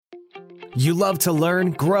You love to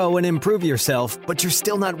learn, grow, and improve yourself, but you're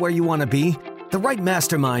still not where you want to be? The right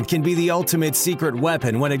mastermind can be the ultimate secret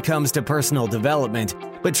weapon when it comes to personal development,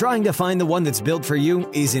 but trying to find the one that's built for you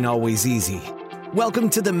isn't always easy. Welcome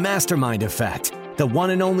to the Mastermind Effect, the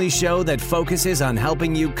one and only show that focuses on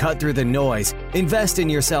helping you cut through the noise, invest in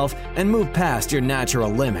yourself, and move past your natural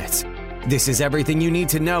limits. This is everything you need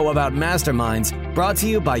to know about masterminds, brought to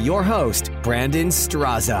you by your host, Brandon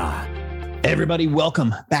Straza. Everybody,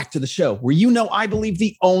 welcome back to the show where I believe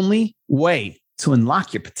the only way to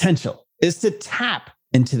unlock your potential is to tap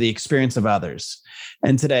into the experience of others.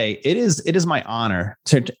 And today it is my honor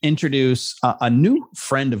to introduce a new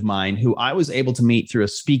friend of mine who I was able to meet through a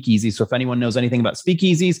speakeasy. So if anyone knows anything about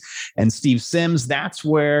speakeasies and Steve Sims, that's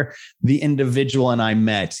where the individual and I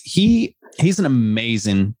met. He's an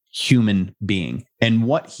amazing human being, and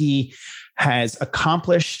what he has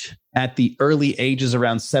accomplished at the early ages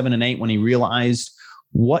around 7 and 8, when he realized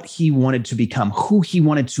what he wanted to become, who he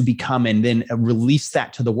wanted to become, and then release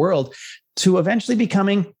that to the world to eventually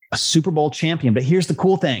becoming a Super Bowl champion. But here's the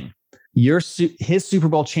cool thing. His Super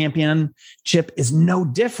Bowl championship is no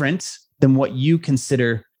different than what you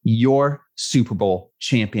consider your Super Bowl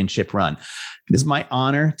championship run. It is my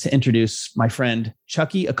honor to introduce my friend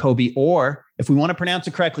Chukky Okobi, or if we want to pronounce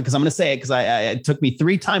it correctly, because I'm going to say it because it took me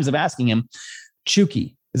 3 times of asking him,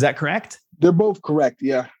 Chukky. Is that correct? They're both correct.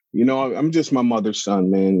 Yeah. I'm just my mother's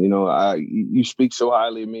son, man. You speak so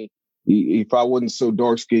highly of me. If I wasn't so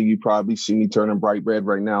dark skinned, you'd probably see me turning bright red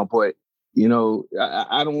right now. But,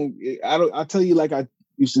 I tell you, like I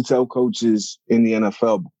used to tell coaches in the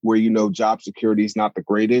NFL where, job security is not the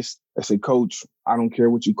greatest. I say, Coach, I don't care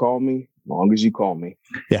what you call me, as long as you call me.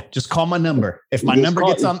 Yeah. Just call my number. If my number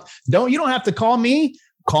gets on, you don't have to call me,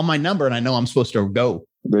 call my number. And I know I'm supposed to go.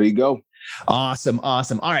 There you go. Awesome. All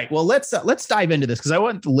right. Well, let's dive into this, because I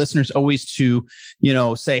want the listeners always to,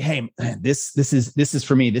 say, hey, this is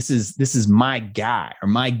for me. This is my guy or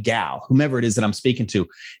my gal, whomever it is that I'm speaking to.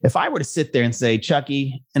 If I were to sit there and say,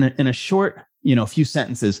 Chukky, in a short, few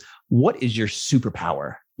sentences, what is your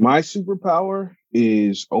superpower? My superpower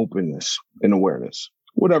is openness and awareness,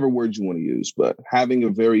 whatever words you want to use, but having a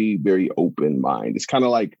very, very open mind. It's kind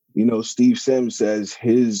of like, Steve Sims says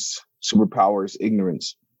his superpower is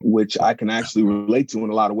ignorance, which I can actually relate to in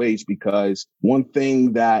a lot of ways, because one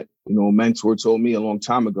thing that, a mentor told me a long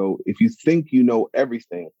time ago, if you think you know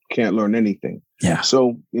everything, you can't learn anything. Yeah.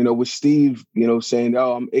 So, with Steve, saying,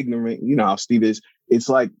 oh, I'm ignorant, how Steve is, it's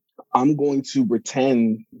like, I'm going to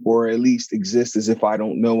pretend or at least exist as if I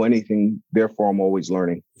don't know anything. Therefore, I'm always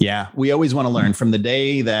learning. Yeah. We always want to learn from the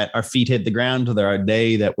day that our feet hit the ground to our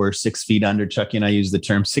day that we're 6 feet under. Chukky and I use the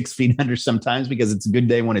term 6 feet under sometimes because it's a good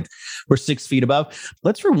day when we're 6 feet above.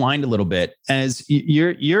 Let's rewind a little bit. As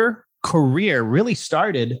your career really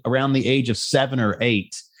started around the age of 7 or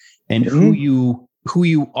 8, and who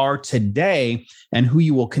you are today and who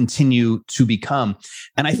you will continue to become.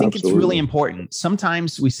 And I think It's really important.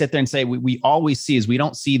 Sometimes we sit there and say, we always see we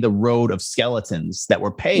don't see the road of skeletons that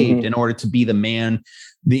were paved in order to be the man,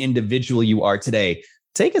 the individual you are today.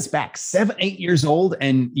 Take us back 7, 8 years old.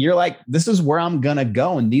 And you're like, this is where I'm going to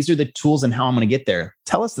go. And these are the tools and how I'm going to get there.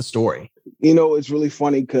 Tell us the story. It's really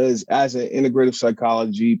funny because as an integrative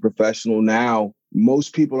psychology professional now,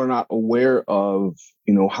 most people are not aware of,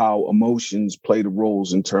 how emotions play the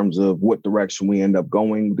roles in terms of what direction we end up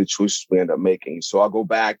going, the choices we end up making. So I'll go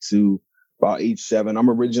back to about age 7. I'm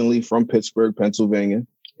originally from Pittsburgh, Pennsylvania.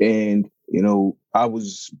 And, I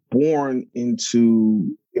was born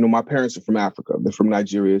into, my parents are from Africa. They're from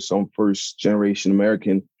Nigeria. So I'm first generation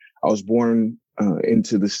American. I was born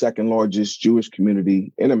into the second largest Jewish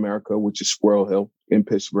community in America, which is Squirrel Hill in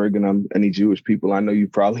Pittsburgh. And any Jewish people, I know you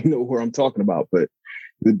probably know where I'm talking about, but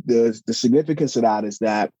the significance of that is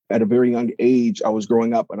that at a very young age, I was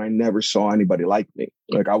growing up and I never saw anybody like me.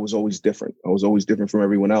 Like I was always different. I was always different from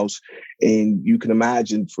everyone else. And you can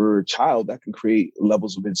imagine for a child that can create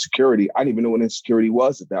levels of insecurity. I didn't even know what insecurity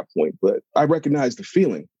was at that point, but I recognized the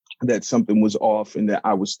feeling that something was off and that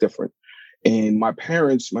I was different. And my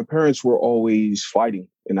parents were always fighting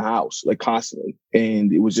in the house, like constantly.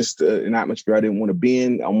 And it was just an atmosphere I didn't want to be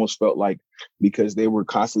in. I almost felt like because they were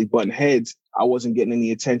constantly butting heads, I wasn't getting any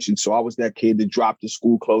attention. So I was that kid that dropped the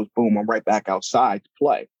school clothes, boom, I'm right back outside to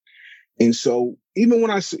play. And so even when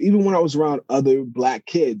I was around other Black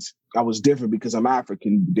kids, I was different because I'm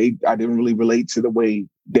African. I didn't really relate to the way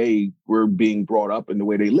they were being brought up and the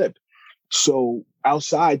way they lived. So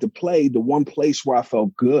outside to play, the one place where I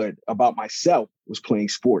felt good about myself was playing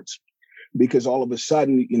sports, because all of a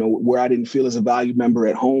sudden, where I didn't feel as a valued member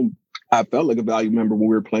at home, I felt like a value member when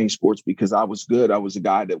we were playing sports because I was good. I was a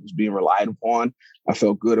guy that was being relied upon. I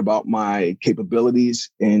felt good about my capabilities.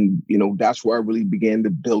 And, that's where I really began to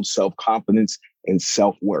build self-confidence and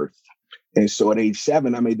self-worth. And so at age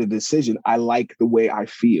 7, I made the decision. I like the way I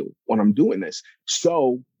feel when I'm doing this.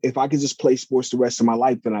 So if I could just play sports the rest of my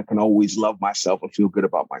life, then I can always love myself and feel good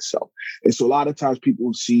about myself. And so a lot of times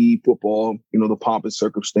people see football, the pomp and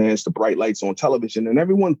circumstance, the bright lights on television, and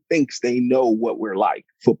everyone thinks they know what we're like,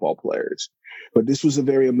 football players. But this was a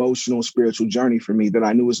very emotional, spiritual journey for me that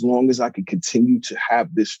I knew as long as I could continue to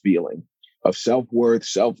have this feeling of self-worth,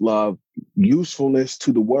 self-love, usefulness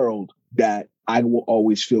to the world, that I will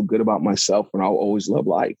always feel good about myself and I'll always love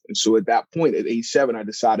life. And so at that point, at age 7, I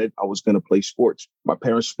decided I was going to play sports. My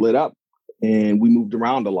parents split up and we moved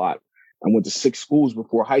around a lot. I went to 6 schools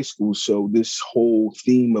before high school. So this whole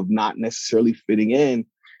theme of not necessarily fitting in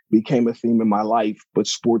became a theme in my life, but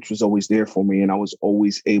sports was always there for me. And I was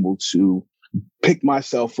always able to pick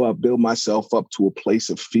myself up, build myself up to a place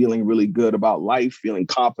of feeling really good about life, feeling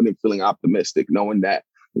confident, feeling optimistic, knowing that,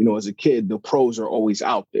 as a kid, the pros are always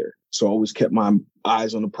out there. So I always kept my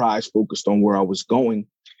eyes on the prize, focused on where I was going.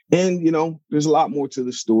 And, there's a lot more to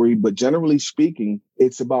the story, but generally speaking,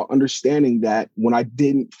 it's about understanding that when I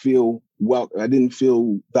didn't feel I didn't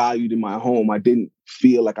feel valued in my home, I didn't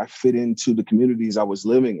feel like I fit into the communities I was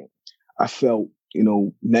living in. I felt,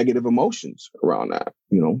 negative emotions around that,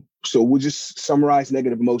 So we'll just summarize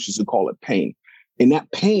negative emotions and call it pain. And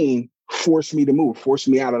that pain forced me to move, forced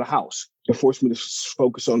me out of the house. It forced me to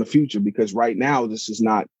focus on the future because right now, this is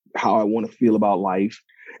not how I want to feel about life.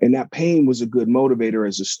 And that pain was a good motivator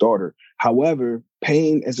as a starter. However,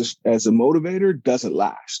 pain as a motivator doesn't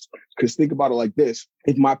last. Because think about it like this.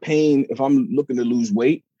 If I'm looking to lose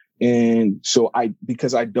weight, and so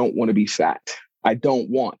because I don't want to be fat, I don't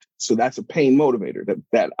want. So that's a pain motivator.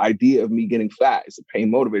 That idea of me getting fat is a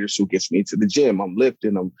pain motivator. So it gets me to the gym. I'm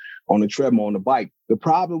lifting, I'm on the treadmill, on the bike. The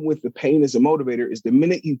problem with the pain as a motivator is the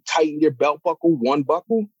minute you tighten your belt buckle, one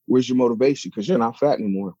buckle, where's your motivation? Because you're not fat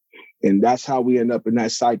anymore. And that's how we end up in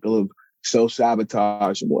that cycle of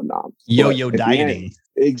self-sabotage and whatnot. Yo-yo dieting.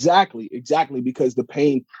 Exactly. Because the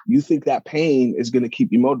pain, you think that pain is going to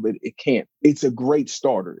keep you motivated. It can't. It's a great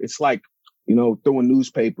starter. It's like, throwing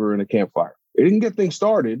newspaper in a campfire. It didn't get things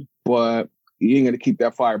started, but you ain't going to keep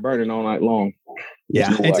that fire burning all night long.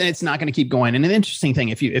 Yeah, it's not going to keep going. And an interesting thing,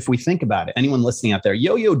 if we think about it, anyone listening out there,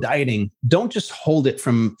 yo-yo dieting, don't just hold it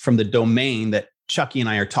from the domain that Chukky and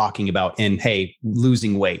I are talking about in, hey,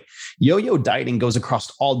 losing weight. Yo-yo dieting goes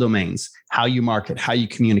across all domains: how you market, how you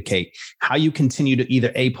communicate, how you continue to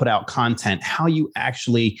either put out content, how you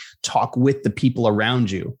actually talk with the people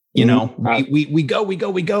around you. We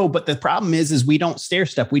go. But the problem is we don't stair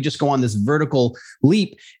step. We just go on this vertical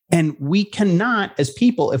leap, and we cannot, as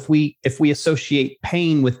people, if we associate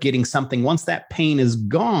pain with getting something, once that pain is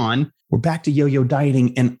gone, we're back to yo-yo dieting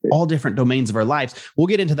in all different domains of our lives. We'll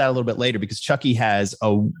get into that a little bit later because Chukky has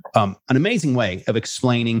an amazing way of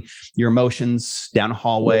explaining your emotions down a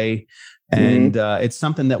hallway. And it's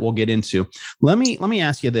something that we'll get into. Let me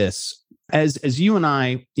ask you this. As you and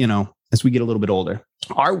I, as we get a little bit older,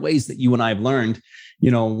 our ways that you and I have learned,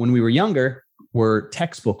 when we were younger, were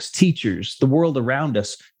textbooks, teachers, the world around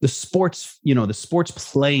us, the sports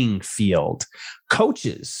playing field,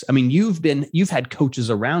 coaches. I mean, you've had coaches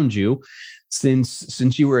around you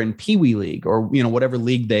since you were in Pee Wee League or, whatever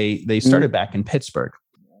league they started back in Pittsburgh.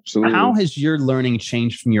 Absolutely. How has your learning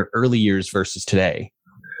changed from your early years versus today?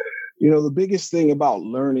 The biggest thing about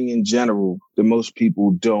learning in general that most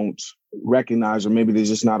people don't recognize, or maybe they're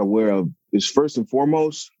just not aware of, is first and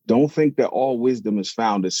foremost, don't think that all wisdom is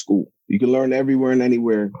found at school. You can learn everywhere and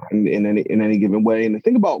anywhere in any given way. And the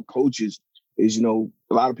thing about coaches is, a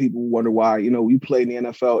lot of people wonder why, you played in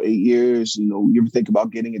the NFL 8 years, you ever think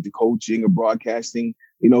about getting into coaching or broadcasting,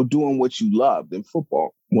 doing what you loved in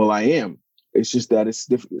football. Well, I am. It's just that it's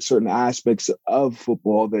different, certain aspects of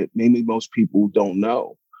football that maybe most people don't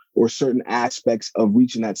know, or certain aspects of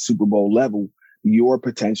reaching that Super Bowl level, your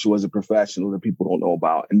potential as a professional that people don't know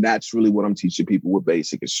about. And that's really what I'm teaching people with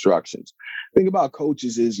basic instructions. The thing about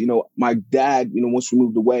coaches is, my dad, once we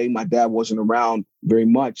moved away, my dad wasn't around very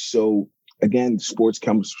much. So again, sports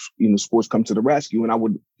come to the rescue. And I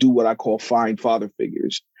would do what I call find father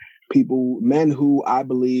figures. Men who I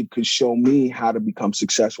believe could show me how to become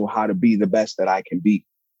successful, how to be the best that I can be.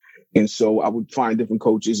 And so I would find different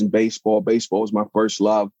coaches in baseball. Baseball was my first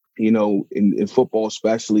love. In football,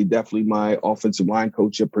 especially, definitely my offensive line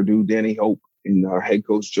coach at Purdue, Danny Hope, and our head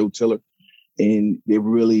coach, Joe Tiller. And they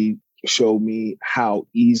really showed me how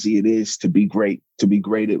easy it is to be great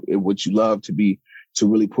at what you love, to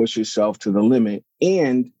really push yourself to the limit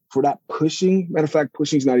and for that pushing, matter of fact,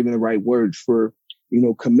 pushing is not even the right word, for,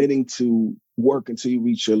 committing to work until you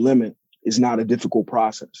reach your limit is not a difficult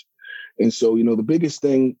process. And so, the biggest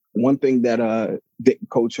thing, one thing that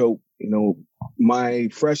Coach Hope, my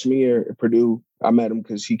freshman year at Purdue, I met him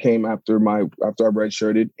because he came after I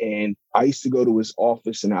redshirted, and I used to go to his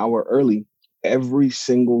office an hour early every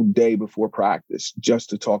single day before practice just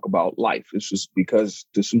to talk about life. This was because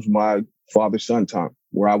this was my father-son time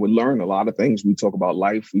where I would learn a lot of things. We talk about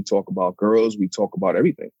life, we talk about girls, we talk about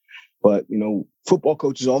everything. But, football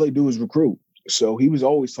coaches, all they do is recruit. So he was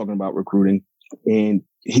always talking about recruiting. And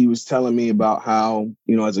he was telling me about how,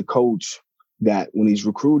 as a coach, that when he's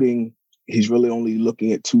recruiting, he's really only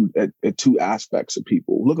looking at two aspects of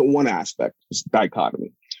people. Look at one aspect, it's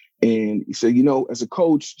dichotomy. And he said, as a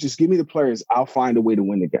coach, just give me the players. I'll find a way to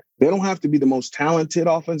win the game. They don't have to be the most talented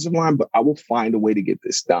offensive line, but I will find a way to get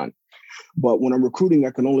this done. But when I'm recruiting,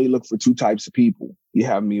 I can only look for two types of people. You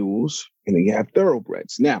have mules and then you have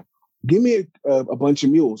thoroughbreds. Now, give me a bunch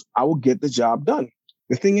of mules. I will get the job done.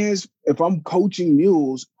 The thing is, if I'm coaching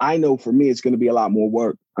mules, I know for me, it's going to be a lot more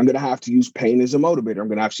work. I'm going to have to use pain as a motivator. I'm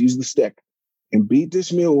going to have to use the stick and beat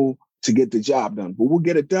this mule to get the job done. But we'll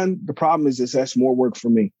get it done. The problem is that's more work for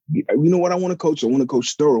me. You know what I want to coach? I want to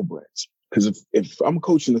coach thoroughbreds. Because if I'm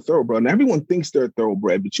coaching a thoroughbred, and everyone thinks they're a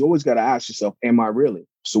thoroughbred, but you always got to ask yourself, am I really?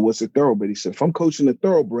 So what's a thoroughbred? He said, if I'm coaching a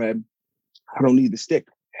thoroughbred, I don't need the stick.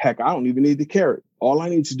 Heck, I don't even need the carrot. All I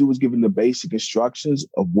need to do is give him the basic instructions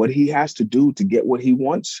of what he has to do to get what he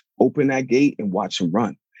wants, open that gate and watch him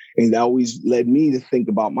run. And that always led me to think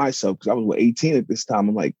about myself, because I was 18 at this time.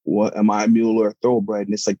 I'm like, what, am I a mule or a thoroughbred?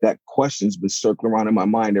 And it's like that question's been circling around in my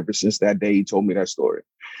mind ever since that day he told me that story.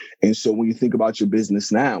 And so when you think about your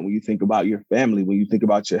business now, when you think about your family, when you think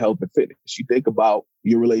about your health and fitness, you think about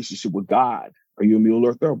your relationship with God. Are you a mule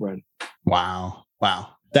or a thoroughbred? Wow.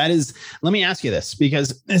 That is, let me ask you this,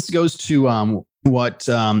 because this goes to what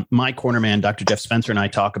my cornerman, Dr. Jeff Spencer, and I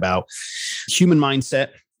talk about: human mindset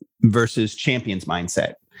versus champion's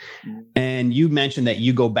mindset. And you mentioned that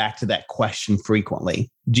you go back to that question frequently.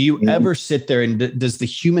 Do you ever sit there, and does the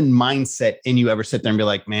human mindset in you ever sit there and be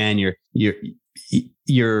like, man, you're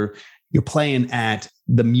playing at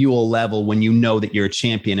the mule level when you know that you're a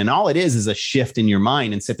champion, and all it is a shift in your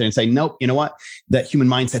mind, and sit there and say, nope, you know what? That human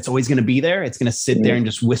mindset's always going to be there. It's going to sit there and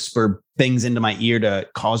just whisper things into my ear to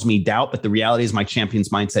cause me doubt. But the reality is my champion's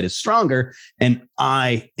mindset is stronger, and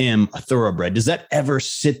I am a thoroughbred. Does that ever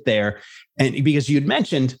sit there? And because you had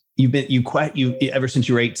mentioned you ever since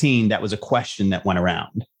you were 18, that was a question that went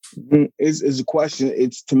around. It's a question.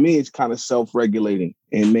 To me, it's kind of self-regulating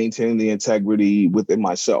and maintaining the integrity within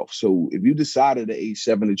myself. So if you decided at age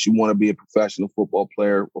 7 that you want to be a professional football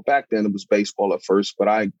player, well, back then it was baseball at first, but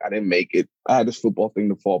I didn't make it. I had this football thing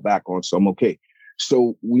to fall back on, so I'm okay.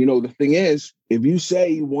 So, the thing is, if you say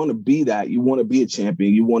you want to be that, you want to be a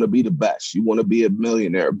champion, you want to be the best, you want to be a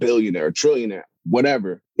millionaire, a billionaire, a trillionaire,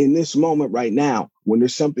 whatever, in this moment right now, when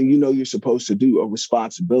there's something you're supposed to do, a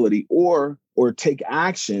responsibility, or take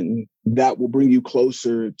action that will bring you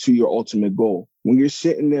closer to your ultimate goal. When you're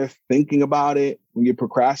sitting there thinking about it, when you're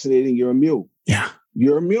procrastinating, you're a mule. Yeah.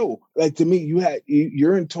 You're a mule. Like, to me,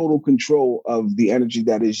 you're in total control of the energy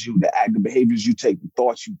that is you, the act, the behaviors you take, the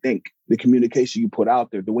thoughts you think, the communication you put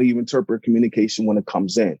out there, the way you interpret communication when it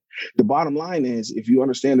comes in. The bottom line is, if you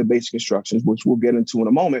understand the basic instructions, which we'll get into in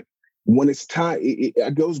a moment, when it's time,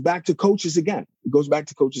 it goes back to coaches again.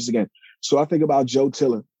 So I think about Joe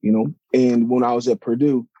Tiller, and when I was at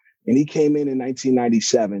Purdue, and he came in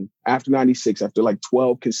 1997, after 96, after like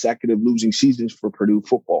 12 consecutive losing seasons for Purdue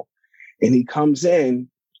football. And he comes in,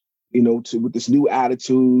 with this new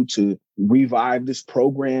attitude to revive this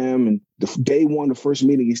program. And day one, the first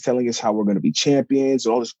meeting, he's telling us how we're going to be champions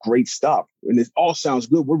and all this great stuff. And it all sounds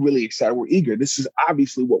good. We're really excited. We're eager. This is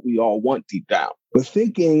obviously what we all want deep down. But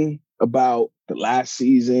thinking about the last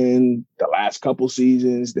season, the last couple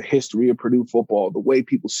seasons, the history of Purdue football, the way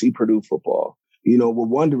people see Purdue football, we're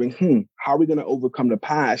wondering, how are we going to overcome the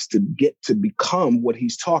past to get to become what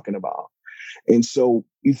he's talking about? And so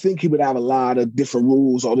you think he would have a lot of different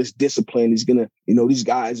rules, all this discipline. He's going to, these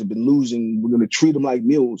guys have been losing. We're going to treat them like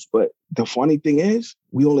mules. But the funny thing is,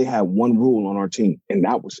 we only had one rule on our team, and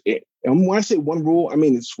that was it. And when I say one rule, I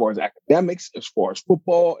mean as far as academics, as far as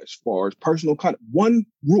football, as far as personal conduct, one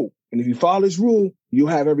rule. And if you follow this rule, you'll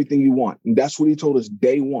have everything you want. And that's what he told us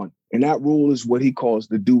day one. And that rule is what he calls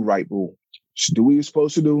the do right rule. Just do what you're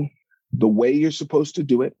supposed to do, the way you're supposed to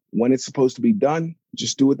do it, when it's supposed to be done.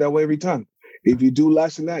 Just do it that way every time. If you do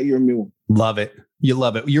less than that, you're a mule. Love it. You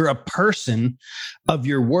love it. You're a person of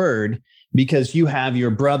your word, because you have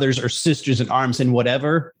your brothers or sisters in arms in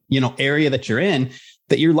whatever, area that you're in.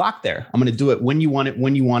 that you're locked there. I'm going to do it when you want it,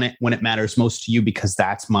 when it matters most to you, because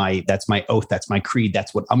that's my oath. That's my creed.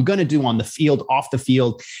 That's what I'm going to do on the field, off the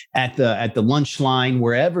field, at the lunch line,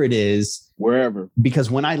 wherever it is. Wherever.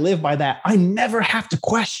 Because when I live by that, I never have to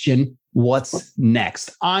question what's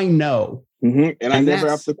next. I know. Mm-hmm. And I never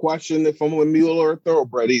have to question if I'm a mule or a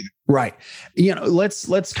thoroughbred either. Right.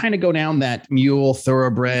 Let's kind of go down that mule,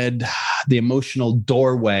 thoroughbred, the emotional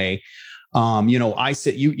doorway. I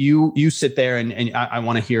sit, you sit there and I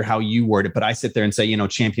want to hear how you word it, but I sit there and say,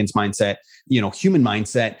 champion's mindset, human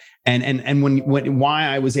mindset. And why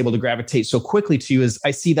I was able to gravitate so quickly to you is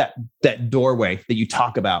I see that doorway that you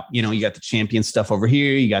talk about. You got the champion stuff over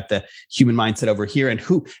here, you got the human mindset over here, and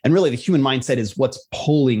really the human mindset is what's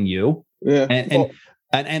pulling you. Yeah.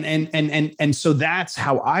 And so that's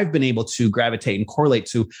how I've been able to gravitate and correlate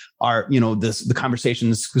to our, the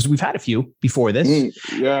conversations, because we've had a few before this.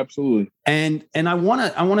 Yeah, absolutely. And I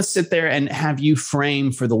want to sit there and have you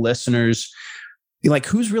frame for the listeners, like,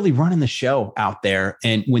 who's really running the show out there.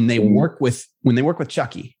 And when they work with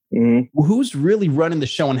Chukky, who's really running the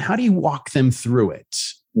show, and how do you walk them through it?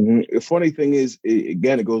 The funny thing is,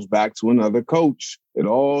 it goes back to another coach. It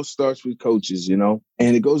all starts with coaches, and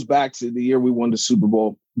it goes back to the year we won the Super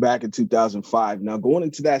Bowl back in 2005. Now, going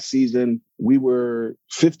into that season, we were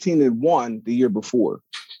 15-1 the year before,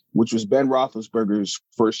 which was Ben Roethlisberger's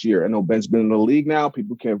first year. I know Ben's been in the league now.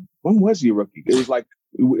 People can't. When was he a rookie? It was like,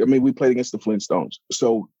 we played against the Flintstones.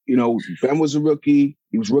 So, Ben was a rookie.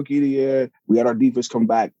 He was rookie of the year. We had our defense come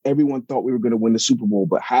back. Everyone thought we were going to win the Super Bowl.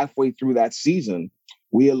 But halfway through that season,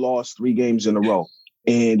 we had lost 3 games in a row.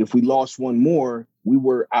 And if we lost one more, we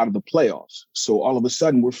were out of the playoffs. So all of a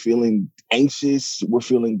sudden, we're feeling anxious. We're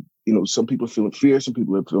feeling, some people are feeling fear. Some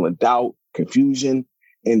people are feeling doubt, confusion.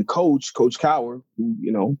 And Coach Cowher,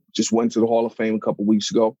 who, just went to the Hall of Fame a couple of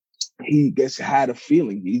weeks ago, he had a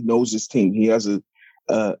feeling. He knows his team. He has a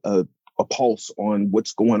pulse on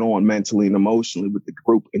what's going on mentally and emotionally with the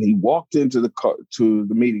group. And he walked into the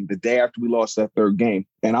meeting the day after we lost that 3rd game.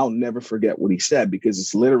 And I'll never forget what he said, because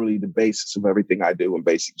it's literally the basis of everything I do in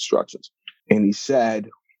basic instructions. And he said,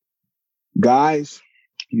 guys,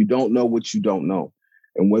 you don't know what you don't know.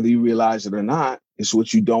 And whether you realize it or not, it's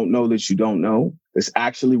what you don't know that you don't know that's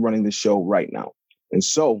actually running the show right now. And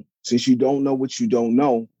so, since you don't know what you don't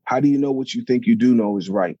know, how do you know what you think you do know is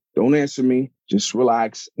right? Don't answer me. Just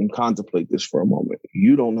relax and contemplate this for a moment.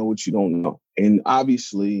 You don't know what you don't know. And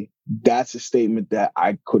obviously, that's a statement that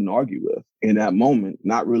I couldn't argue with in that moment.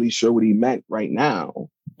 Not really sure what he meant right now,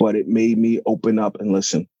 but it made me open up and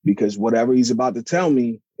listen, because whatever he's about to tell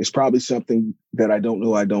me is probably something that I don't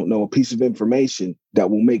know, a piece of information that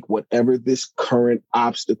will make whatever this current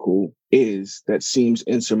obstacle is that seems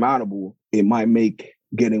insurmountable, it might make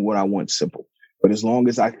getting what I want simple. But as long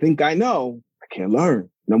as I think I know, I can't learn.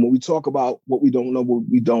 Now, when we talk about what we don't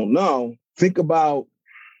know, think about,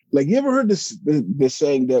 like, you ever heard this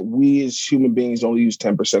saying that we as human beings only use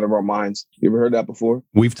 10% of our minds? You ever heard that before?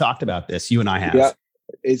 We've talked about this. You and I have. Yeah.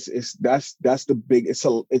 It's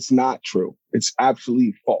not true. It's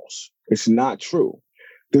absolutely false. It's not true.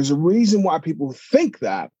 There's a reason why people think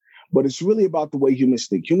that, but it's really about the way humans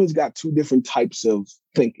think. Humans got 2 different types of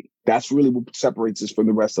thinking. That's really what separates us from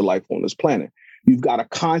the rest of life on this planet. You've got a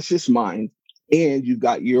conscious mind and you've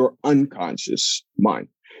got your unconscious mind.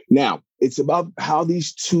 Now, it's about how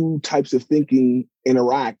these 2 types of thinking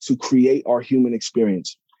interact to create our human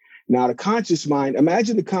experience. Now, the conscious mind,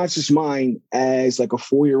 imagine the conscious mind as like a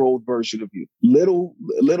 4-year-old version of you,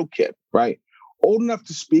 little kid, right? Old enough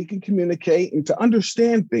to speak and communicate and to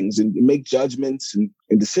understand things and make judgments and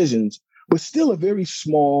decisions, but still a very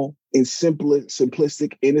small and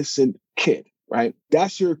simplistic, innocent kid, right?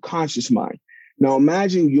 That's your conscious mind. Now,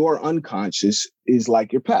 imagine your unconscious is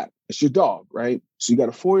like your pet. It's your dog, right? So you got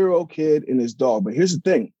a 4-year-old kid and his dog. But here's the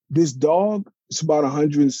thing. This dog is about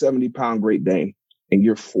 170-pound Great Dane, and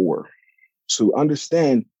you're 4. So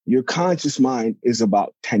understand your conscious mind is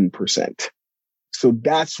about 10%. So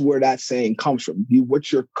that's where that saying comes from.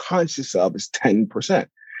 What you're conscious of is 10%.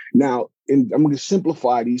 Now, I'm going to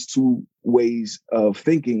simplify these 2 ways of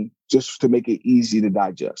thinking just to make it easy to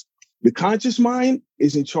digest. The conscious mind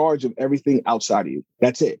is in charge of everything outside of you.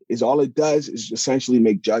 That's it. All it does is essentially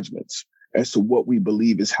make judgments as to what we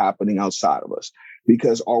believe is happening outside of us.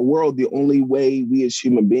 Because our world, the only way we as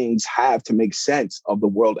human beings have to make sense of the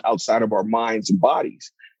world outside of our minds and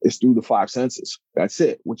bodies is through the 5 senses. That's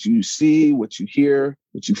it. What you see, what you hear,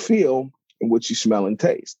 what you feel, and what you smell and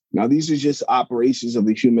taste. Now, these are just operations of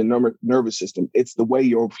the human nervous system. It's the way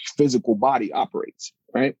your physical body operates,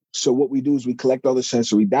 right? So what we do is we collect all the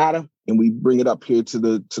sensory data and we bring it up here to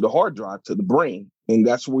the hard drive, to the brain. And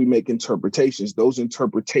that's where we make interpretations. Those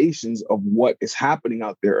interpretations of what is happening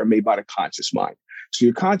out there are made by the conscious mind. So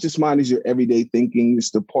your conscious mind is your everyday thinking.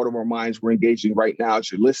 It's the part of our minds we're engaging right now as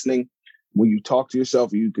you're listening. When you talk to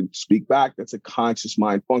yourself, you can speak back. That's a conscious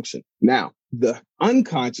mind function. Now, the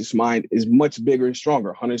unconscious mind is much bigger and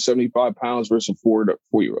stronger, 175 pounds versus a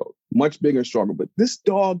 4-year-old, much bigger and stronger. But this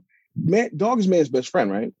dog is man's best friend,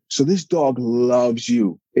 right? So this dog loves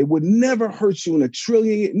you. It would never hurt you in a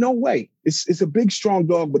trillion years. No way. It's a big, strong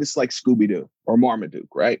dog, but it's like Scooby-Doo or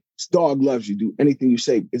Marmaduke, right? This dog loves you. Do anything you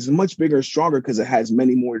say. It's much bigger and stronger because it has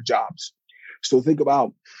many more jobs. So think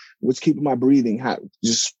about what's keeping my breathing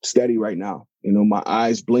just steady right now. You know, my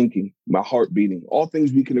eyes blinking, my heart beating, all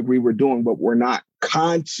things we can agree we're doing, but we're not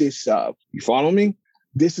conscious of. You follow me?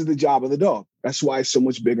 This is the job of the dog. That's why it's so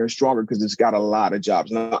much bigger and stronger, because it's got a lot of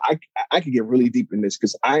jobs. Now, I could get really deep in this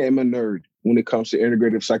because I am a nerd when it comes to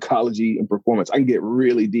integrative psychology and performance. I can get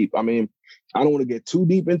really deep. I mean, I don't want to get too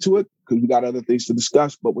deep into it because we got other things to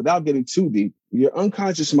discuss, but without getting too deep, your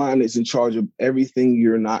unconscious mind is in charge of everything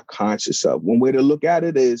you're not conscious of. One way to look at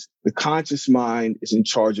it is the conscious mind is in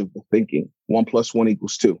charge of the thinking. 1 + 1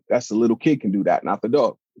 = 2. That's the little kid can do that, not the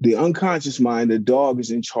dog. The unconscious mind, the dog is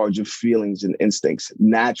in charge of feelings and instincts,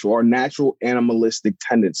 natural animalistic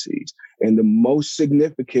tendencies. And the most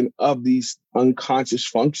significant of these unconscious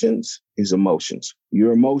functions is emotions.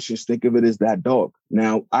 Your emotions, think of it as that dog.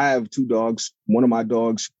 Now, I have 2 dogs. One of my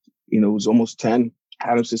dogs, was almost 10.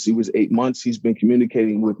 Had him since he was 8 months. He's been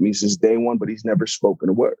communicating with me since day one, but he's never spoken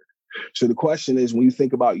a word. So the question is, when you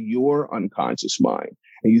think about your unconscious mind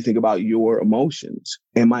and you think about your emotions,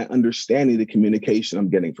 am I understanding the communication I'm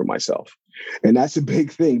getting from myself? And that's a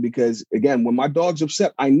big thing because, again, when my dog's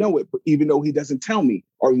upset, I know it, but even though he doesn't tell me,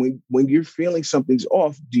 or when you're feeling something's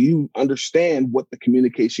off, do you understand what the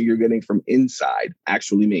communication you're getting from inside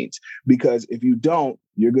actually means? Because if you don't,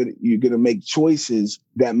 you're gonna make choices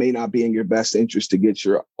that may not be in your best interest to get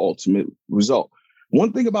your ultimate result.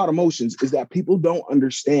 One thing about emotions is that people don't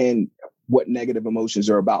understand what negative emotions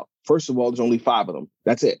are about. First of all, there's only 5 of them.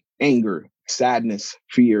 That's it. Anger, sadness,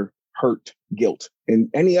 fear, hurt, guilt. And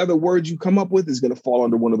any other words you come up with is going to fall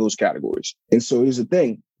under one of those categories. And so here's the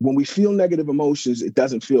thing. When we feel negative emotions, it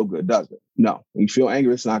doesn't feel good, does it? No. When you feel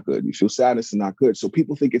anger, it's not good. You feel sadness, it's not good. So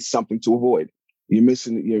people think it's something to avoid. You're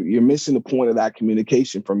missing the point of that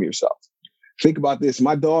communication from yourself. Think about this.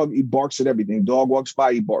 My dog, he barks at everything. Dog walks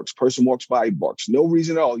by, he barks. Person walks by, he barks. No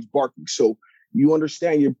reason at all, he's barking. So you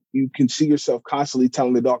understand, you can see yourself constantly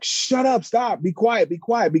telling the dog, shut up, stop, be quiet, be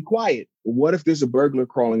quiet, be quiet. But what if there's a burglar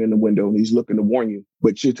crawling in the window and he's looking to warn you,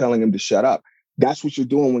 but you're telling him to shut up? That's what you're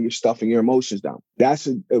doing when you're stuffing your emotions down. That's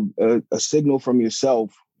a signal from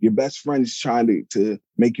yourself. Your best friend is trying to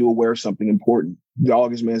make you aware of something important. The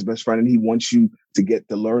dog is man's best friend, and he wants you to get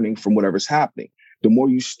the learning from whatever's happening. The more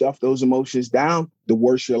you stuff those emotions down, the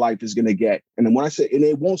worse your life is going to get. And then when I say, and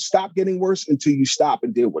it won't stop getting worse until you stop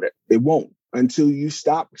and deal with it. It won't until you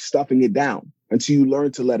stop stuffing it down, until you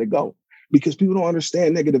learn to let it go. Because people don't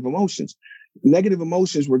understand negative emotions. Negative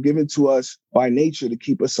emotions were given to us by nature to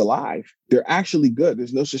keep us alive. They're actually good.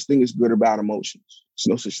 There's no such thing as good or bad emotions. There's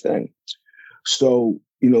no such thing. So,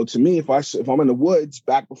 to me, if I'm in the woods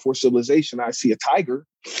back before civilization, I see a tiger,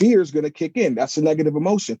 fear is going to kick in. That's a negative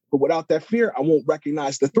emotion. But without that fear, I won't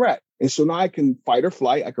recognize the threat. And so now I can fight or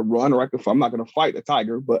flight. I can run, or I'm not going to fight a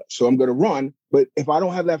tiger, so I'm going to run. But if I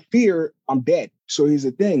don't have that fear, I'm dead. So here's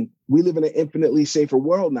the thing. We live in an infinitely safer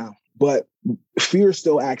world now, but fear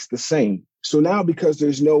still acts the same. So now, because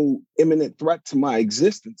there's no imminent threat to my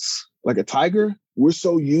existence, like a tiger, we're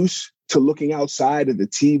so used to looking outside at the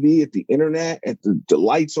TV, at the internet, at the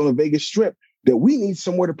lights on the Vegas Strip, that we need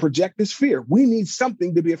somewhere to project this fear. We need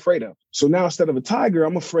something to be afraid of. So now, instead of a tiger,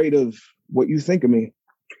 I'm afraid of what you think of me.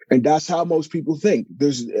 And that's how most people think.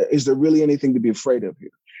 Is there really anything to be afraid of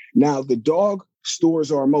here? Now, the dog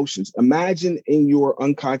stores our emotions. Imagine in your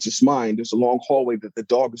unconscious mind, there's a long hallway that the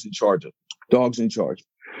dog is in charge of. Dog's in charge.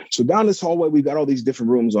 So down this hallway, we've got all these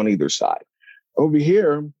different rooms on either side. Over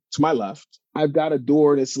here to my left, I've got a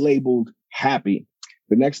door that's labeled happy.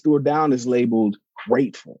 The next door down is labeled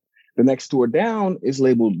grateful. The next door down is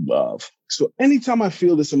labeled love. So anytime I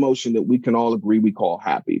feel this emotion that we can all agree we call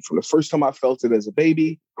happy, from the first time I felt it as a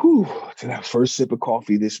baby, to that first sip of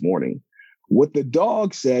coffee this morning, what the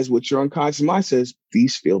dog says, what your unconscious mind says,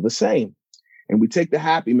 these feel the same. And we take the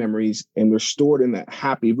happy memories and they're stored in that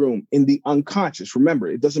happy room in the unconscious. Remember,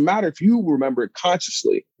 it doesn't matter if you remember it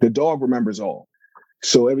consciously, the dog remembers all.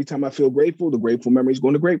 So every time I feel grateful, the grateful memories go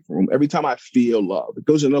in the grateful room. Every time I feel love, it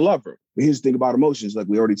goes in the love room. But here's the thing about emotions, like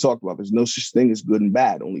we already talked about, there's no such thing as good and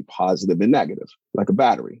bad, only positive and negative, like a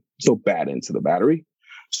battery. There's no bad into the battery.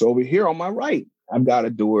 So over here on my right, I've got a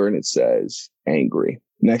door and it says angry.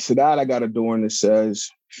 Next to that, I got a door and it says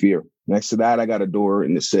fear. Next to that, I got a door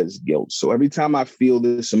and it says guilt. So every time I feel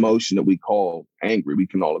this emotion that we call angry, we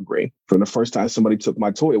can all agree. From the first time somebody took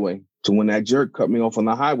my toy away to when that jerk cut me off on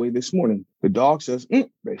the highway this morning, the dog says,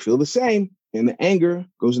 they feel the same. And the anger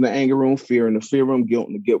goes in the anger room, fear in the fear room, guilt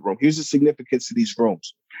in the guilt room. Here's the significance of these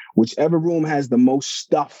rooms. Whichever room has the most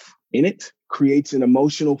stuff in it creates an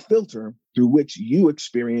emotional filter through which you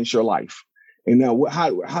experience your life. And now,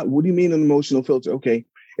 what do you mean an emotional filter? Okay,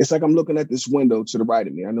 it's like I'm looking at this window to the right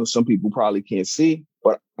of me. I know some people probably can't see,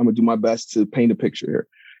 but I'm going to do my best to paint a picture here.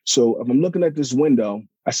 So if I'm looking at this window,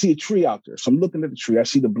 I see a tree out there. So I'm looking at the tree. I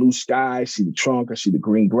see the blue sky. I see the trunk. I see the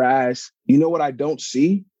green grass. You know what I don't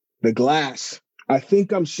see? The glass. I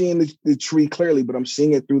think I'm seeing the tree clearly, but I'm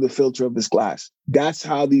seeing it through the filter of this glass. That's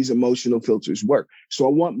how these emotional filters work. So I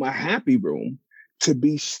want my happy room to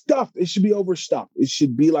be stuffed. It should be overstuffed. It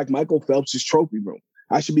should be like Michael Phelps's trophy room.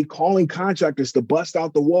 I should be calling contractors to bust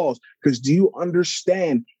out the walls because do you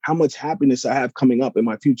understand how much happiness I have coming up in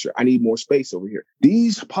my future? I need more space over here.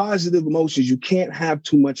 These positive emotions, you can't have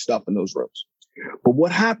too much stuff in those rooms. But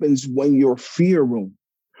what happens when your fear room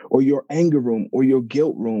or your anger room or your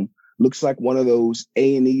guilt room looks like one of those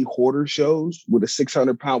A&E hoarder shows with a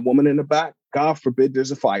 600-pound woman in the back? God forbid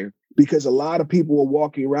there's a fire. Because a lot of people are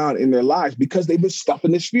walking around in their lives because they've been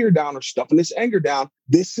stuffing this fear down or stuffing this anger down.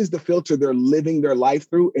 This is the filter they're living their life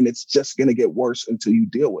through, and it's just going to get worse until you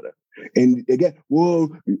deal with it. And again,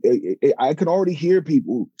 I could already hear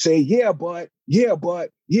people say, yeah, but.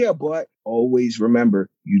 Always remember,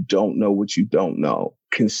 you don't know what you don't know.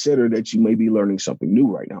 Consider that you may be learning something new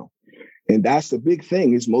right now. And that's the big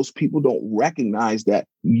thing is most people don't recognize that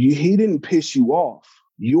he didn't piss you off.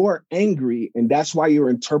 You're angry, and that's why you're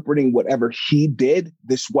interpreting whatever he did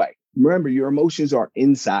this way. Remember, your emotions are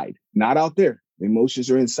inside, not out there. The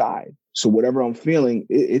emotions are inside. So whatever I'm feeling,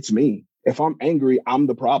 it's me. If I'm angry, I'm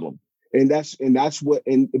the problem. And that's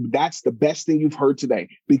the best thing you've heard today.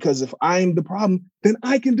 Because if I'm the problem, then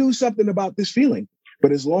I can do something about this feeling.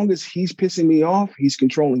 But as long as he's pissing me off, he's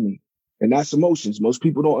controlling me. And that's emotions. Most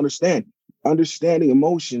people don't understand. Understanding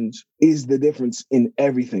emotions is the difference in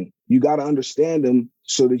everything. You got to understand them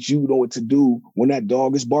so that you know what to do when that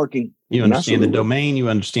dog is barking. You understand the domain, you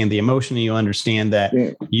understand the emotion, and you understand that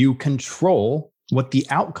you control what the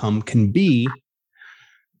outcome can be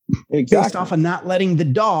based off of not letting the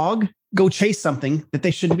dog go chase something that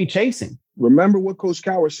they shouldn't be chasing. Remember what Coach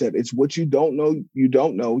Cowher said. It's what you don't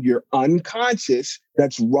know. You're unconscious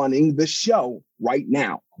that's running the show right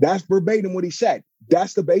now. That's verbatim what he said.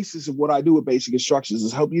 That's the basis of what I do with basic instructions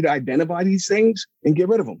is help you to identify these things and get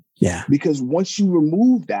rid of them. Yeah. Because once you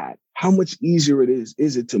remove that, how much easier it is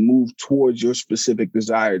it to move towards your specific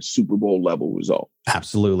desired Super Bowl level result?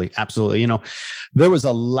 Absolutely. Absolutely. You know, there was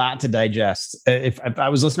a lot to digest. If I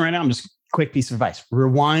was listening right now, I'm just quick piece of advice.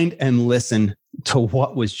 Rewind and listen to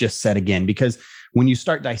what was just said again, because when you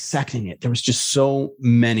start dissecting it, there was just so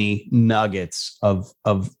many nuggets of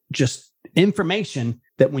just information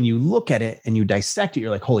that when you look at it and you dissect it, you're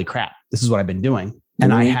like, holy crap, this is what I've been doing.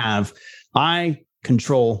 And I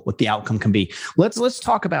control what the outcome can be. Let's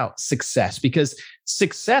talk about success, because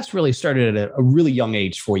success really started at a really young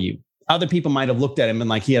age for you. Other people might have looked at him and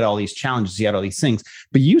like, he had all these challenges, he had all these things,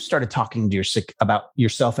 but you started talking to about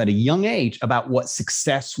yourself at a young age about what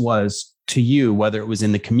success was to you, whether it was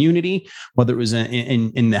in the community, whether it was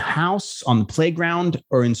in the house, on the playground,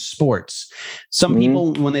 or in sports. Some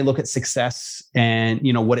people, when they look at success and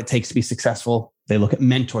you know what it takes to be successful, they look at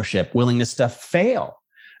mentorship, willingness to fail,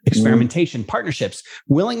 experimentation, partnerships,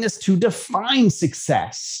 willingness to define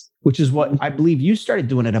success, which is what I believe you started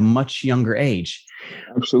doing at a much younger age.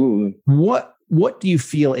 Absolutely. What do you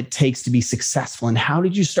feel it takes to be successful, and how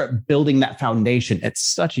did you start building that foundation at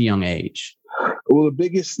such a young age? Well, the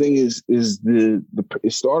biggest thing is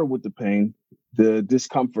it started with the pain, the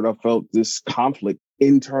discomfort. I felt this conflict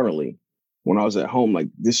internally when I was at home. Like,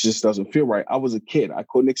 this just doesn't feel right. I was a kid. I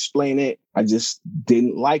couldn't explain it. I just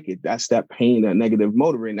didn't like it. That's that pain, that negative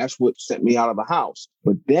motivator. And that's what sent me out of the house.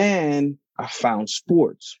 But then I found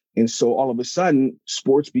sports. And so all of a sudden,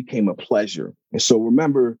 sports became a pleasure. And so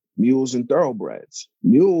remember, mules and thoroughbreds.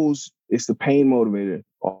 Mules is the pain motivator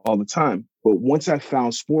all the time. But once I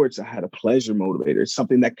found sports, I had a pleasure motivator. It's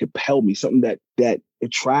something that compelled me, something that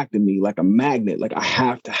attracted me like a magnet. Like, I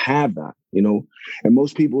have to have that, you know? And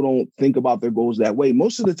most people don't think about their goals that way.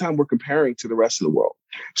 Most of the time we're comparing to the rest of the world.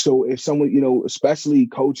 So if someone, you know, especially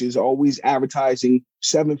coaches are always advertising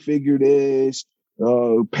 7-figure this,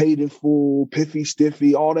 paid in full, piffy,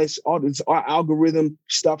 stiffy, all this algorithm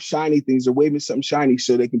stuff, shiny things. They're waving something shiny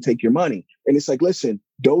so they can take your money. And it's like, listen,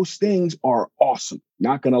 those things are awesome.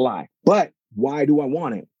 Not going to lie. But why do I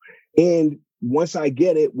want it? And once I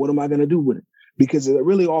get it, what am I going to do with it? Because it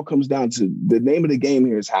really all comes down to the name of the game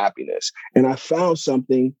here is happiness. And I found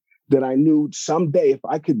something that I knew someday if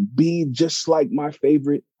I could be just like my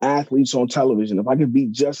favorite athletes on television, if I could be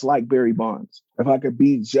just like Barry Bonds, if I could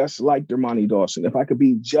be just like Dermontti Dawson, if I could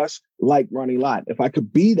be just like Ronnie Lott, if I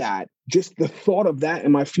could be that, just the thought of that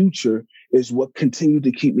in my future is what continued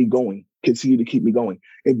to keep me going.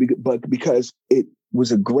 But because it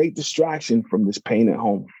was a great distraction from this pain at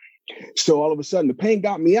home. So all of a sudden the pain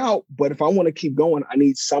got me out, but if I want to keep going, I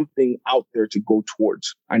need something out there to go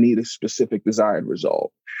towards. I need a specific desired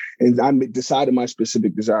result. And I decided my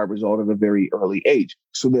specific desired result at a very early age.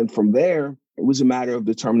 So then from there, it was a matter of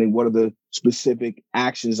determining what are the specific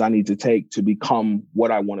actions I need to take to become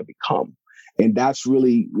what I want to become. And that's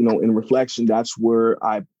really, in reflection, that's where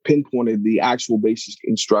I pinpointed the actual basic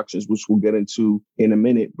instructions, which we'll get into in a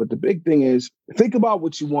minute. But the big thing is think about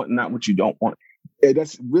what you want and not what you don't want. And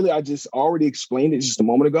that's really, I just already explained it just a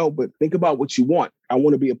moment ago, but think about what you want. I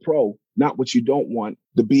want to be a pro, not what you don't want,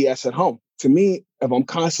 the BS at home. To me, if I'm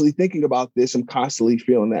constantly thinking about this, I'm constantly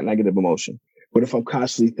feeling that negative emotion. But if I'm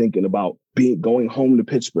constantly thinking about going home to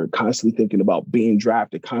Pittsburgh, constantly thinking about being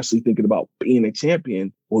drafted, constantly thinking about being a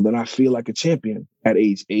champion, well, then I feel like a champion at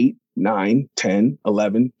age 8, 9, 10,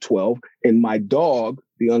 11, 12. And my dog,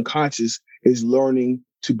 the unconscious, is learning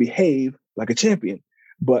to behave like a champion.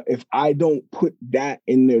 But if I don't put that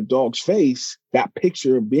in their dog's face, that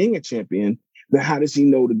picture of being a champion, then how does he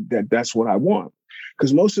know that that's what I want?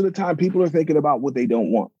 Because most of the time people are thinking about what they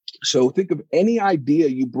don't want. So think of any idea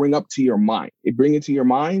you bring up to your mind. Bring it to your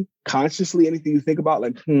mind consciously, anything you think about,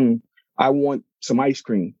 like, I want some ice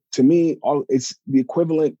cream. To me, it's the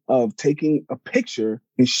equivalent of taking a picture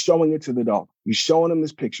and showing it to the dog. You're showing them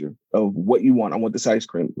this picture of what you want. I want this ice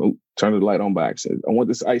cream. Oh, turn the light on back. Says, I want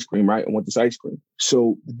this ice cream, right? I want this ice cream.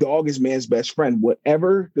 So the dog is man's best friend.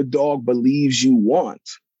 Whatever the dog believes you want,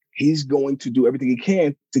 he's going to do everything he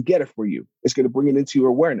can to get it for you. It's going to bring it into your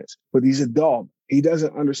awareness. But he's a dog. He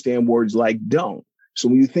doesn't understand words like don't. So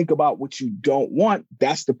when you think about what you don't want,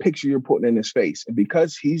 that's the picture you're putting in his face. And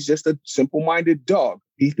because he's just a simple-minded dog,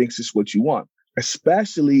 he thinks it's what you want,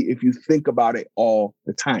 especially if you think about it all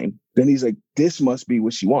the time. Then he's like, this must be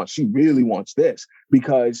what she wants. She really wants this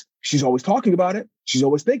because she's always talking about it. She's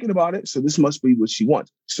always thinking about it. So this must be what she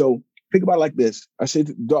wants. So think about it like this. I say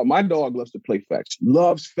to the dog, my dog loves to play fetch,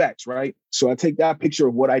 loves fetch, right? So I take that picture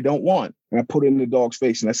of what I don't want and I put it in the dog's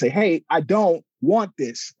face and I say, hey, I don't want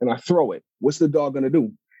this. And I throw it. What's the dog going to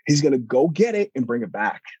do? He's going to go get it and bring it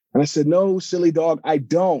back. And I said, no, silly dog, I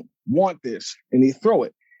don't want this. And he throw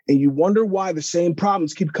it. And you wonder why the same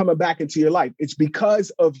problems keep coming back into your life. It's because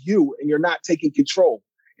of you and you're not taking control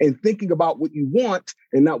and thinking about what you want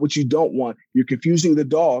and not what you don't want. You're confusing the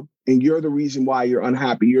dog and you're the reason why you're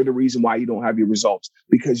unhappy. You're the reason why you don't have your results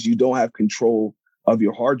because you don't have control of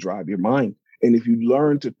your hard drive, your mind. And if you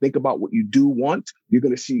learn to think about what you do want, you're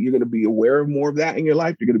going to be aware of more of that in your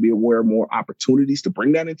life. You're going to be aware of more opportunities to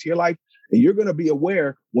bring that into your life. And you're going to be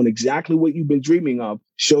aware when exactly what you've been dreaming of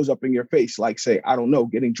shows up in your face. Like, say, I don't know,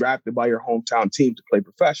 getting drafted by your hometown team to play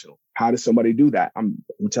professional. How does somebody do that? I'm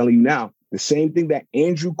telling you now, the same thing that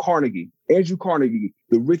Andrew Carnegie,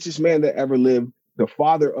 the richest man that ever lived, the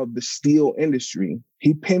father of the steel industry,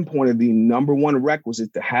 he pinpointed the number one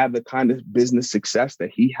requisite to have the kind of business success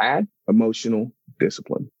that he had: emotional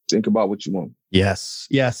discipline. Think about what you want. Yes.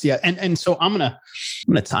 Yeah. And so I'm gonna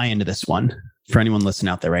tie into this one for anyone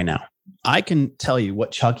listening out there right now. I can tell you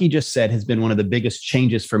what Chukky just said has been one of the biggest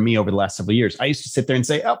changes for me over the last several years. I used to sit there and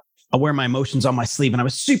say, oh, I'll wear my emotions on my sleeve. And I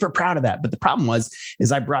was super proud of that. But the problem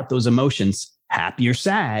is I brought those emotions, happy or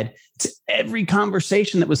sad, to every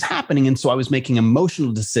conversation that was happening. And so I was making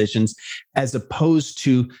emotional decisions as opposed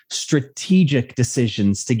to strategic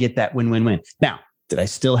decisions to get that win-win-win. Now, did I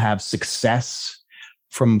still have success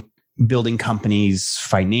from building companies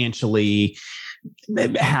financially,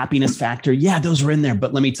 happiness factor? Yeah, those were in there.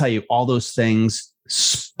 But let me tell you, all those things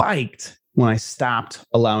spiked when I stopped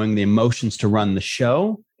allowing the emotions to run the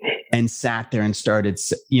show and sat there and started,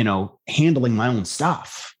 handling my own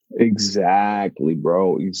stuff. Exactly,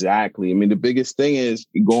 bro. Exactly. I mean, the biggest thing is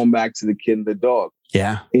going back to the kid and the dog.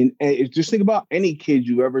 Yeah. And just think about any kid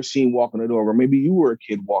you've ever seen walking the dog, or maybe you were a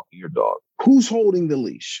kid walking your dog. Who's holding the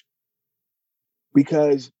leash?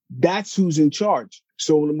 Because that's who's in charge.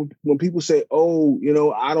 So when people say, oh,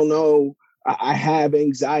 I don't know, I have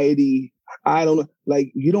anxiety. I don't know.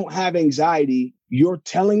 Like, you don't have anxiety. You're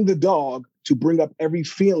telling the dog to bring up every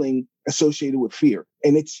feeling associated with fear.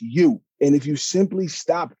 And it's you. And if you simply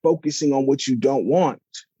stop focusing on what you don't want,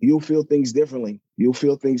 you'll feel things differently.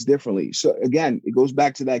 So again, it goes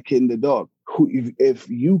back to that kid and the dog. if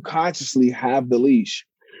you consciously have the leash,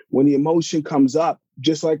 when the emotion comes up,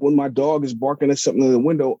 just like when my dog is barking at something in the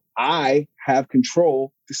window, I have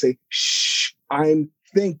control to say, shh, I'm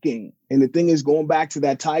thinking. And the thing is, going back to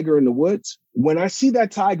that tiger in the woods, when I see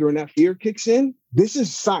that tiger and that fear kicks in, this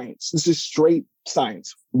is science. This is straight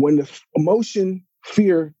science. When the emotion,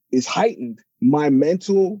 fear is heightened, my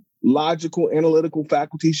mental, logical, analytical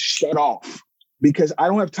faculties shut off because I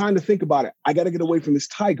don't have time to think about it. I got to get away from this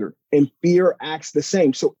tiger, and fear acts the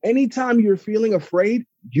same. So anytime you're feeling afraid,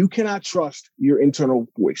 you cannot trust your internal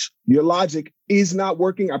voice. Your logic is not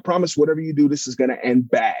working. I promise whatever you do, this is going to end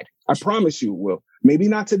bad. I promise you it will. Maybe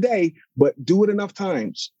not today, but do it enough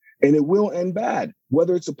times and it will end bad,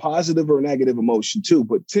 whether it's a positive or a negative emotion too.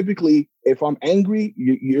 But typically, if I'm angry,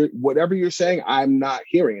 you're whatever you're saying, I'm not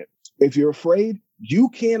hearing it. If you're afraid, you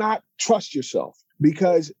cannot trust yourself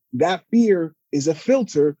because that fear is a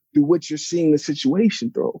filter through which you're seeing the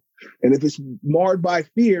situation through. And if it's marred by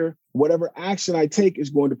fear, whatever action I take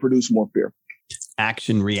is going to produce more fear.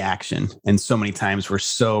 Action, reaction. And so many times we're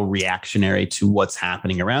so reactionary to what's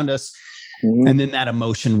happening around us. Mm-hmm. And then that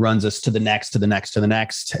emotion runs us to the next, to the next, to the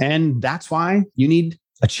next. And that's why you need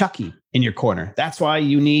a Chukky in your corner. That's why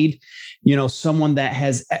you need, someone that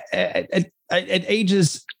has at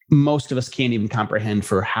ages most of us can't even comprehend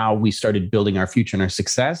for how we started building our future and our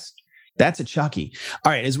success. That's a Chukky.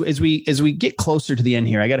 All right. As we get closer to the end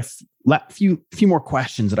here, I got a few more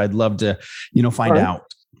questions that I'd love to, find out.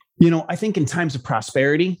 I think in times of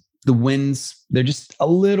prosperity, the wins, they're just a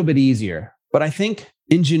little bit easier. But I think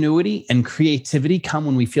ingenuity and creativity come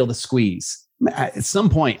when we feel the squeeze. At some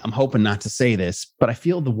point, I'm hoping not to say this, but I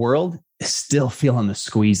feel the world is still feeling the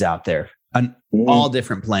squeeze out there on all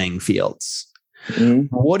different playing fields.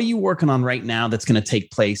 Mm-hmm. What are you working on right now that's going to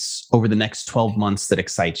take place over the next 12 months that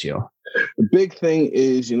excites you? The big thing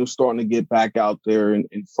is, starting to get back out there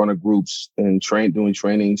in front of groups and doing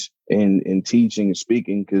trainings and teaching and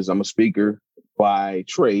speaking, because I'm a speaker by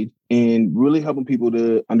trade, and really helping people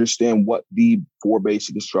to understand what the 4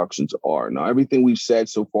 basic instructions are. Now, everything we've said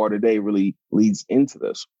so far today really leads into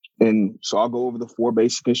this. And so I'll go over the 4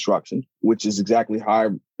 basic instructions, which is exactly how I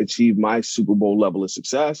achieved my Super Bowl level of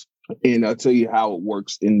success. And I'll tell you how it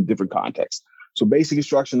works in different contexts. So basic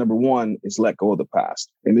instruction number 1 is let go of the past.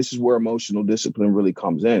 And this is where emotional discipline really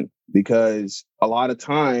comes in, because a lot of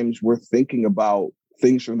times we're thinking about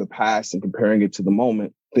things from the past and comparing it to the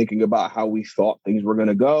moment, thinking about how we thought things were going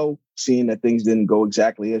to go, seeing that things didn't go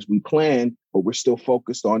exactly as we planned, but we're still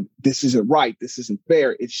focused on this isn't right. This isn't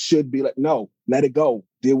fair. It should be no, let it go.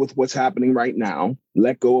 Deal with what's happening right now.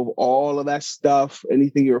 Let go of all of that stuff,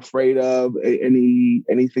 anything you're afraid of,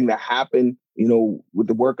 anything that happened. With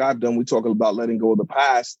the work I've done, we talk about letting go of the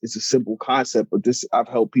past. It's a simple concept, but I've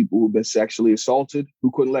helped people who've been sexually assaulted,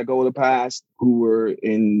 who couldn't let go of the past, who were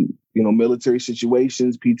in, military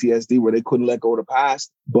situations, PTSD, where they couldn't let go of the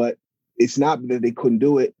past. But it's not that they couldn't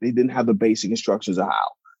do it. They didn't have the basic instructions of how.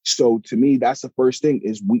 So to me, that's the first thing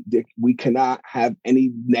is we cannot have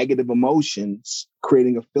any negative emotions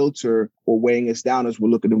creating a filter or weighing us down as we're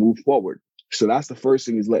looking to move forward. So that's the first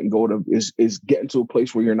thing is letting go of is getting to a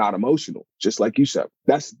place where you're not emotional, just like you said.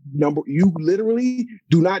 You literally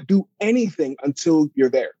do not do anything until you're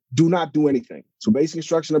there. Do not do anything. So basic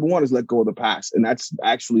instruction number 1 is let go of the past. And that's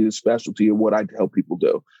actually the specialty of what I help people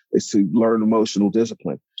do, is to learn emotional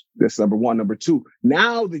discipline. That's number 1. Number 2,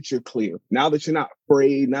 now that you're clear, now that you're not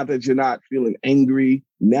afraid, now that you're not feeling angry,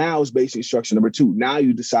 now is basic instruction number 2. Now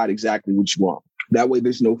you decide exactly what you want. That way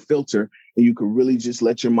there's no filter and you can really just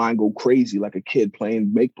let your mind go crazy like a kid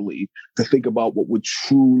playing make-believe to think about what would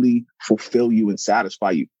truly fulfill you and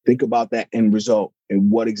satisfy you. Think about that end result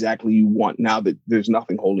and what exactly you want now that there's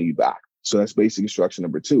nothing holding you back. So that's basic instruction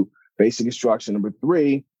number 2. Basic instruction number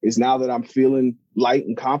 3 is now that I'm feeling light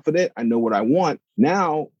and confident, I know what I want.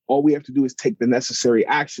 Now, all we have to do is take the necessary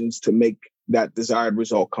actions to make that desired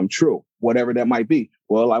result come true, whatever that might be.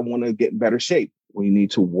 Well, I want to get in better shape. We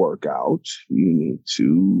need to work out. You need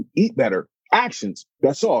to eat better. Actions.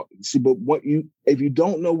 That's all. See, but if you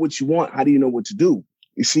don't know what you want, how do you know what to do?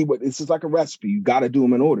 You see, this is like a recipe. You got to do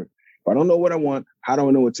them in order. If I don't know what I want, how do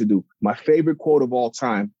I know what to do? My favorite quote of all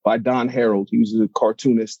time by Don Harold. He was a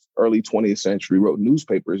cartoonist, early 20th century, wrote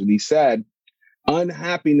newspapers, and he said,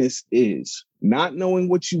 unhappiness is not knowing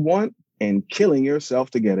what you want and killing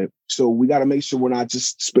yourself to get it. So we got to make sure we're not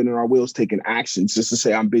just spinning our wheels, taking actions just to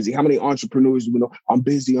say, I'm busy. How many entrepreneurs do we know? I'm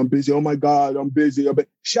busy. Oh my God, I'm busy.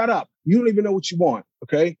 Shut up. You don't even know what you want.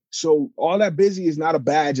 Okay. So all that busy is not a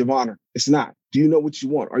badge of honor. It's not. Do you know what you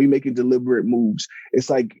want? Are you making deliberate moves? It's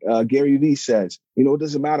like Gary Vee says, you know, it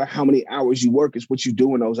doesn't matter how many hours you work, it's what you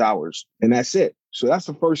do in those hours. And that's it. So that's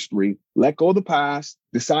the first three. Let go of the past,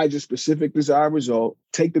 decide your specific desired result,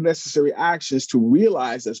 take the necessary actions to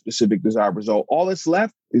realize that specific desired result. All that's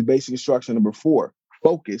left is basic instruction number 4.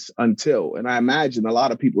 Focus until. And I imagine a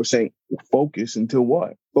lot of people are saying, focus until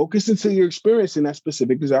what? Focus until you're experiencing that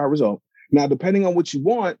specific desired result. Now, depending on what you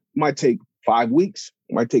want, it might take 5 weeks,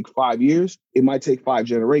 it might take 5 years, it might take 5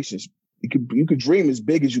 generations. You could dream as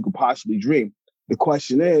big as you could possibly dream. The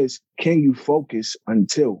question is, can you focus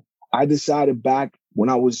until? I decided back when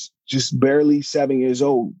I was just barely 7 years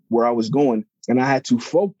old where I was going, and I had to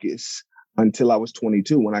focus until I was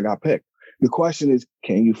 22 when I got picked. The question is,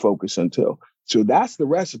 can you focus until? So that's the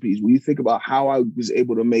recipes. When you think about how I was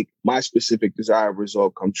able to make my specific desired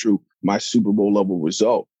result come true, my Super Bowl level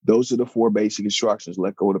result, those are the 4 basic instructions.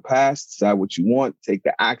 Let go of the past, decide what you want, take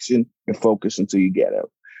the action, and focus until you get it.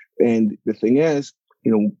 And the thing is,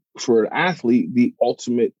 you know, for an athlete, the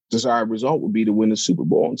ultimate desired result would be to win the Super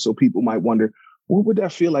Bowl. And so people might wonder, what would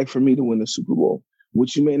that feel like for me to win the Super Bowl?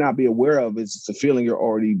 What you may not be aware of is it's a feeling you're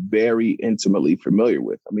already very intimately familiar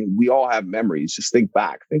with. I mean, we all have memories. Just think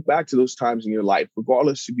back. Think back to those times in your life,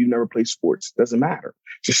 regardless if you've never played sports. It doesn't matter.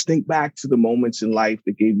 Just think back to the moments in life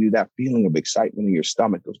that gave you that feeling of excitement in your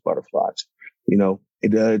stomach, those butterflies. You know,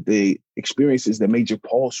 the experiences that made your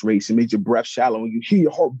pulse race and made your breath shallow, and you hear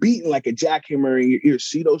your heart beating like a jackhammer in your ears.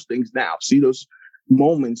 See those things now. See those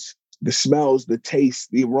moments, the smells, the taste,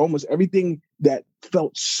 the aromas, everything that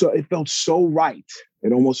felt so right.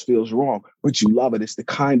 It almost feels wrong, but you love it. It's the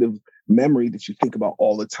kind of memory that you think about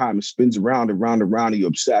all the time. It spins around and round and round, and you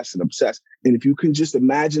obsess and obsess. And if you can just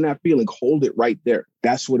imagine that feeling, hold it right there.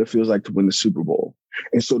 That's what it feels like to win the Super Bowl.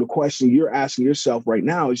 And so the question you're asking yourself right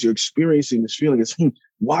now is you're experiencing this feeling is,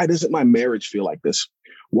 why doesn't my marriage feel like this?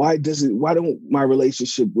 Why don't my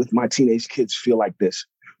relationship with my teenage kids feel like this?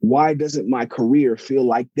 Why doesn't my career feel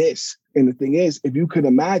like this? And the thing is, if you could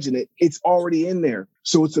imagine it, it's already in there.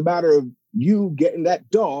 So it's a matter of you getting that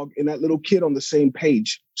dog and that little kid on the same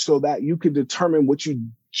page so that you can determine what you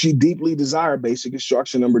deeply desire, basic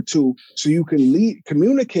instruction number 2, so you can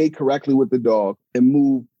communicate correctly with the dog and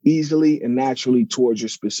move easily and naturally towards your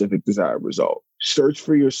specific desired result. Search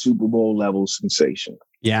for your Super Bowl level sensation.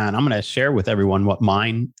 Yeah. And I'm going to share with everyone what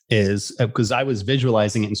mine is, because I was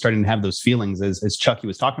visualizing it and starting to have those feelings as Chukky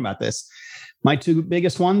was talking about this. My 2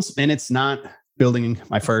 biggest ones, and it's not building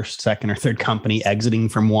my first, second, or third company, exiting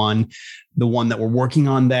from one, the one that we're working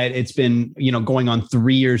on that it's been, going on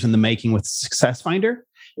 3 years in the making with Success Finder.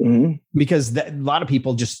 Mm-hmm. Because a lot of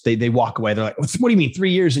people just, they walk away. They're like, what do you mean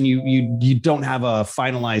 3 years and you don't have a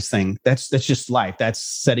finalized thing? That's just life. That's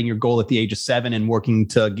setting your goal at the age of 7 and working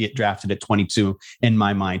to get drafted at 22 in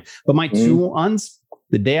my mind. But my 2 ones,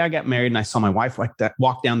 the day I got married and I saw my wife like that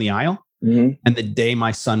walk down the aisle, and the day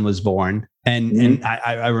my son was born. And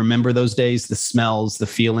I remember those days, the smells, the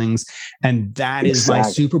feelings, and that is my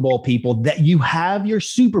Super Bowl, people. That you have your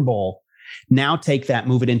Super Bowl. Now take that,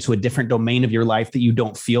 move it into a different domain of your life that you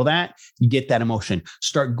don't feel that. You get that emotion.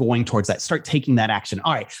 Start going towards that. Start taking that action.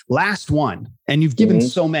 All right, last one. And you've given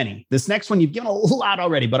so many. This next one, you've given a lot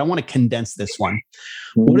already, but I want to condense this one.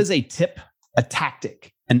 What is a tip, a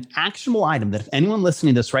tactic, an actionable item that if anyone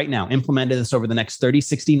listening to this right now implemented this over the next 30,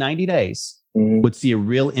 60, 90 days, would see a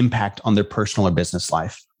real impact on their personal or business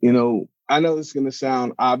life? I know it's going to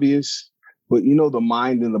sound obvious, but the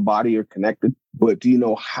mind and the body are connected. But do you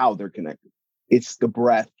know how they're connected? It's the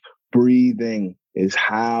breath. Breathing is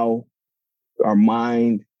how our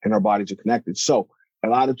mind and our bodies are connected. So a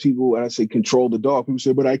lot of people, when I say control the dog, people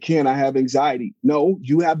say, but I can't, I have anxiety. No,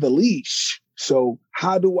 you have the leash. So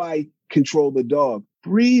how do I control the dog?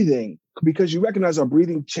 Breathing. Because you recognize our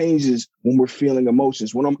breathing changes when we're feeling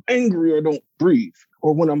emotions. When I'm angry, I don't breathe.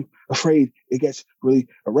 Or when I'm afraid, it gets really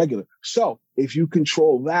irregular. So if you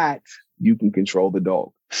control that, you can control the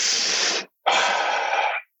dog.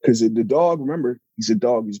 Because the dog, remember, he's a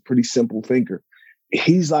dog. He's a pretty simple thinker.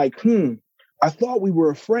 He's like, I thought we were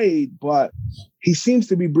afraid, but he seems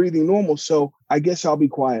to be breathing normal. So I guess I'll be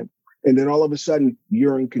quiet. And then all of a sudden,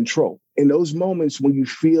 you're in control. In those moments when you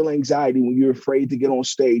feel anxiety, when you're afraid to get on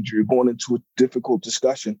stage, or you're going into a difficult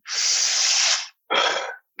discussion,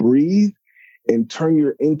 breathe and turn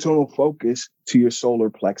your internal focus to your solar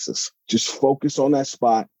plexus. Just focus on that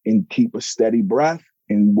spot and keep a steady breath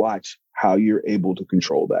and watch how you're able to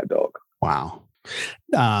control that dog. Wow.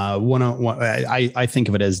 I think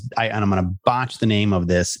of it as, and I'm going to botch the name of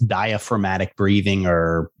this, diaphragmatic breathing,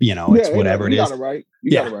 or, it's whatever it is. You got it right.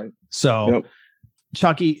 You got it right. So,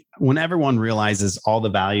 Chukky, when everyone realizes all the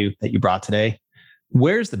value that you brought today,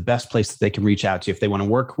 where's the best place that they can reach out to you if they want to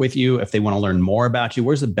work with you, if they want to learn more about you?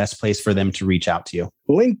 Where's the best place for them to reach out to you?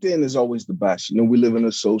 LinkedIn is always the best. You know, we live in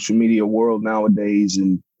a social media world nowadays,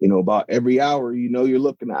 and you know, about every hour, you know, you're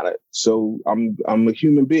looking at it. So I'm a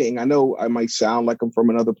human being. I know I might sound like I'm from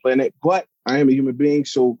another planet, but I am a human being.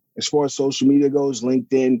 So as far as social media goes,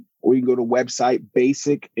 LinkedIn, or you can go to website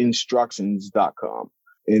basicinstructions.com.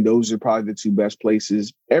 And those are probably the two best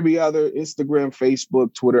places. Every other, Instagram,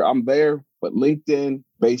 Facebook, Twitter, I'm there. But LinkedIn,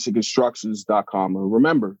 basicinstructions.com. And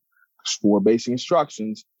remember, it's for basic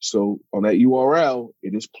instructions. So on that URL,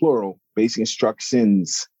 it is plural,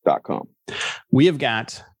 basicinstructions.com. We have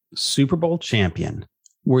got Super Bowl champion,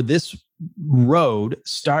 where this road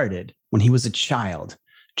started when he was a child.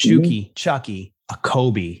 Chukky,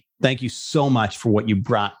 Okobi. Thank you so much for what you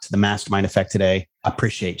brought to the Mastermind Effect today. I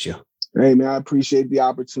appreciate you. Hey, man, I appreciate the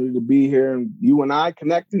opportunity to be here, and you and I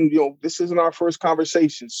connecting. You know, this isn't our first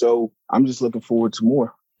conversation, so I'm just looking forward to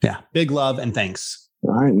more. Yeah. Big love and thanks.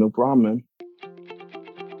 All right. No problem, man.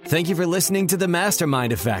 Thank you for listening to the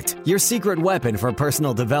Mastermind Effect, your secret weapon for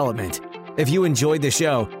personal development. If you enjoyed the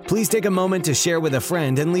show, please take a moment to share with a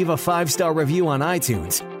friend and leave a 5-star review on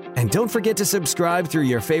iTunes. And don't forget to subscribe through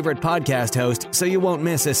your favorite podcast host so you won't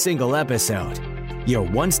miss a single episode. You're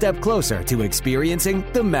one step closer to experiencing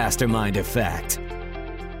the Mastermind Effect.